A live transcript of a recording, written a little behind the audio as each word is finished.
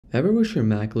Ever wish your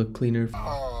Mac looked cleaner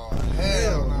Oh,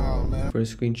 hell no, man. for a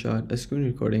screenshot, a screen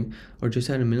recording, or just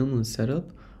had a minimalist setup?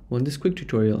 Well, in this quick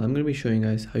tutorial, I'm going to be showing you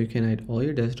guys how you can hide all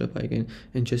your desktop icon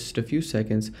in just a few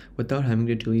seconds without having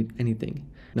to delete anything.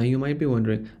 Now you might be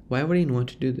wondering, why would I want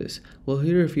to do this? Well,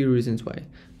 here are a few reasons why.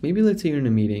 Maybe let's say you're in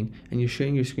a meeting and you're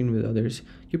sharing your screen with others.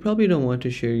 You probably don't want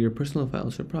to share your personal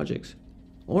files or projects.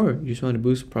 Or you just want to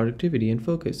boost productivity and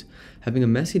focus. Having a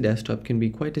messy desktop can be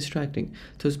quite distracting,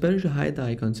 so it's better to hide the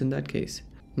icons in that case.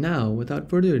 Now, without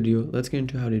further ado, let's get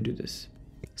into how to do this.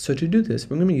 So to do this,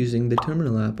 we're going to be using the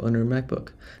Terminal app on our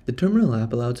MacBook. The Terminal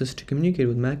app allows us to communicate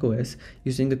with macOS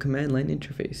using the command line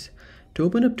interface. To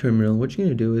open up Terminal, what you're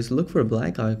going to do is look for a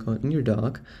black icon in your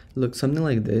dock. Look something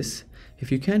like this.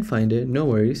 If you can't find it, no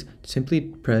worries. Simply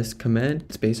press Command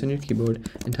space on your keyboard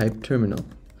and type Terminal.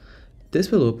 This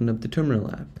will open up the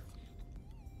Terminal app.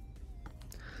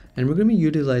 And we're going to be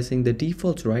utilizing the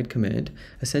defaults write command,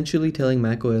 essentially telling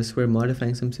macOS we're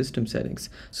modifying some system settings.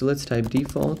 So let's type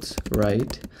defaults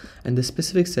write, and the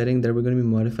specific setting that we're going to be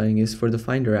modifying is for the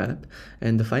Finder app,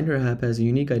 and the Finder app has a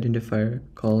unique identifier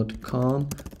called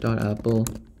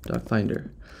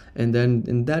com.apple.finder. And then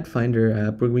in that Finder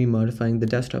app, we're going to be modifying the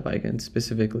desktop icon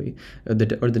specifically, or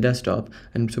the desktop.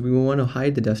 And so we will want to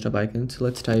hide the desktop icon. So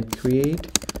let's type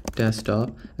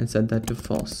CreateDesktop and set that to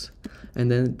false. And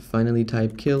then finally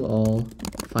type killall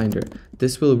Finder.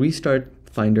 This will restart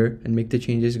Finder and make the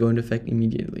changes go into effect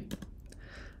immediately.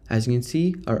 As you can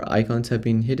see, our icons have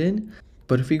been hidden,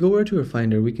 but if we go over to our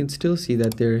Finder, we can still see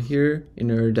that they're here in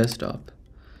our desktop.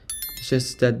 It's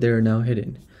just that they're now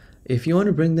hidden. If you want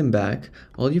to bring them back,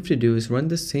 all you have to do is run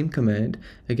the same command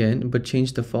again, but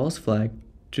change the false flag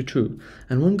to true.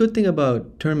 And one good thing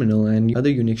about Terminal and other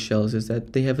Unix shells is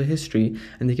that they have a history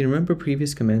and they can remember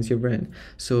previous commands you've ran.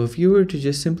 So if you were to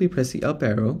just simply press the up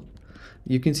arrow,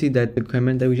 you can see that the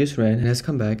command that we just ran has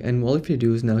come back, and all you have to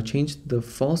do is now change the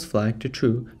false flag to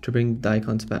true to bring the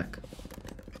icons back.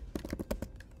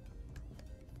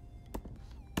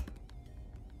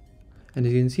 And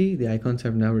as you can see, the icons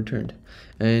have now returned.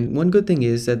 And one good thing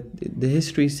is that the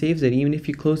history saves it even if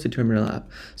you close the Terminal app.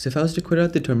 So if I was to quit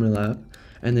out the Terminal app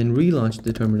and then relaunch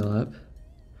the Terminal app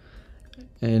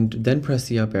and then press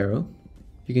the up arrow,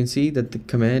 you can see that the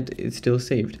command is still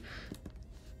saved.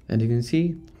 And you can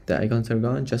see the icons are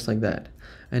gone just like that.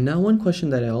 And now one question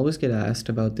that I always get asked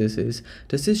about this is,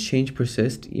 does this change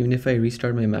persist even if I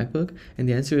restart my MacBook? And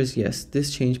the answer is yes,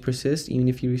 this change persists even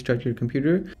if you restart your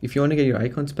computer. If you want to get your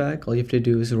icons back, all you have to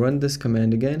do is run this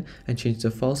command again and change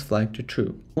the false flag to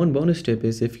true. One bonus tip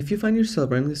is if you find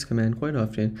yourself running this command quite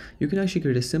often, you can actually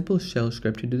create a simple shell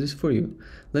script to do this for you.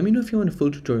 Let me know if you want a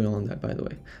full tutorial on that, by the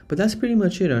way. But that's pretty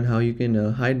much it on how you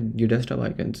can hide your desktop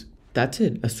icons. That's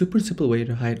it, a super simple way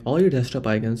to hide all your desktop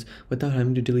icons without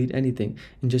having to delete anything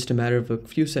in just a matter of a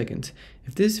few seconds.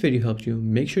 If this video helped you,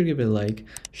 make sure to give it a like,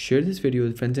 share this video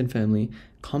with friends and family,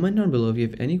 comment down below if you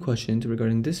have any questions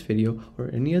regarding this video or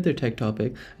any other tech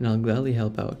topic, and I'll gladly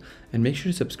help out. And make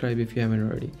sure to subscribe if you haven't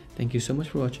already. Thank you so much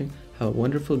for watching, have a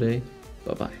wonderful day,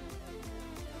 bye bye.